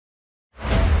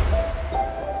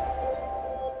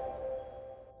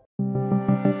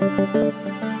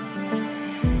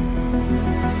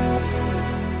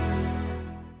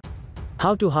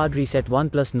How to hard reset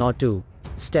OnePlus Nord 2.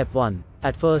 Step 1.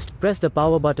 At first, press the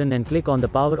power button and click on the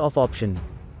power off option.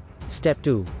 Step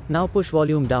 2. Now push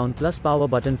volume down plus power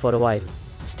button for a while.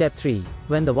 Step 3.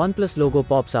 When the OnePlus logo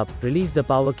pops up, release the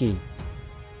power key.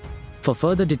 For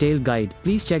further detailed guide,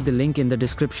 please check the link in the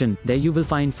description. There you will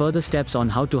find further steps on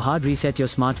how to hard reset your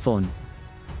smartphone.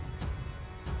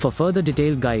 For further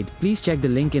detailed guide, please check the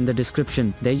link in the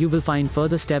description. There you will find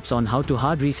further steps on how to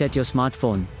hard reset your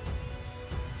smartphone.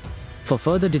 For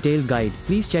further detailed guide,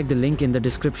 please check the link in the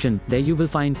description. There you will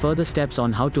find further steps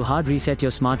on how to hard reset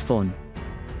your smartphone.